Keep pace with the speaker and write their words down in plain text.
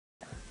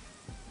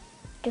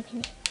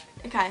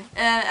Okay,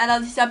 hello,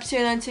 this is episode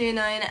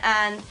 929,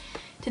 and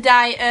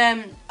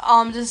today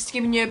I'm just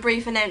giving you a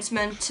brief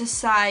announcement to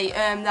say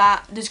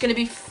that there's going to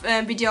be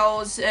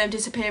videos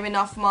disappearing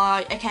off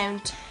my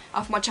account,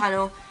 off my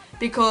channel,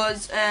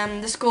 because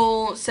the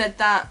school said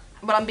that,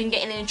 well, I've been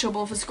getting in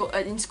trouble for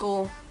in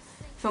school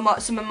for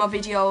some of my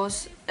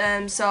videos,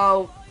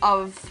 so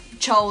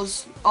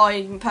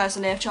I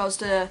personally have chose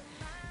to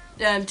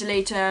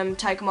delete them,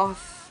 take them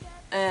off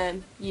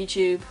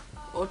YouTube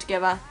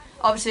altogether.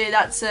 Obviously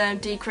that's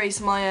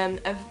decreased my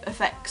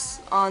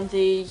effects on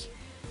the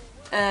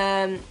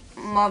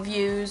my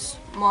views,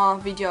 my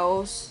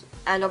videos,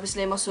 and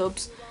obviously my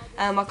subs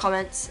and my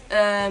comments.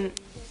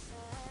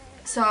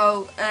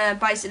 So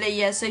basically,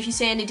 yeah, so if you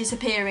see any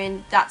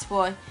disappearing, that's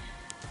why.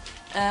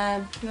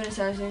 You want to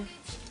say anything?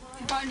 If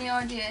you've got any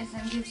ideas,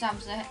 then give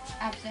Abs a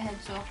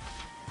heads up,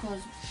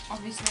 because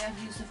obviously our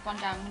views have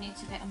gone down, we need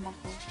to get them back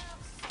up.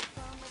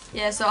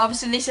 Yeah, so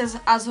obviously this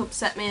has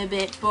upset me a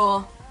bit,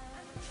 but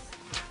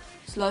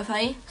slow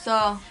fade.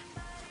 So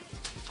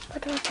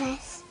What was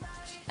this?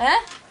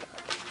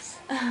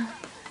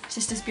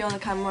 Sister's behind the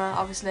camera,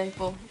 obviously,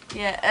 but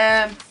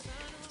yeah.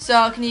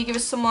 So can you give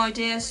us some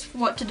ideas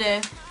what to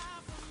do?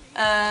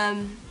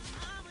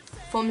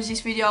 Thumbs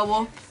this video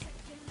up,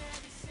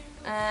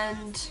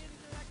 and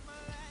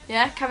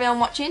yeah, carry on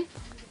watching.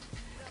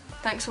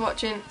 Thanks for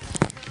watching.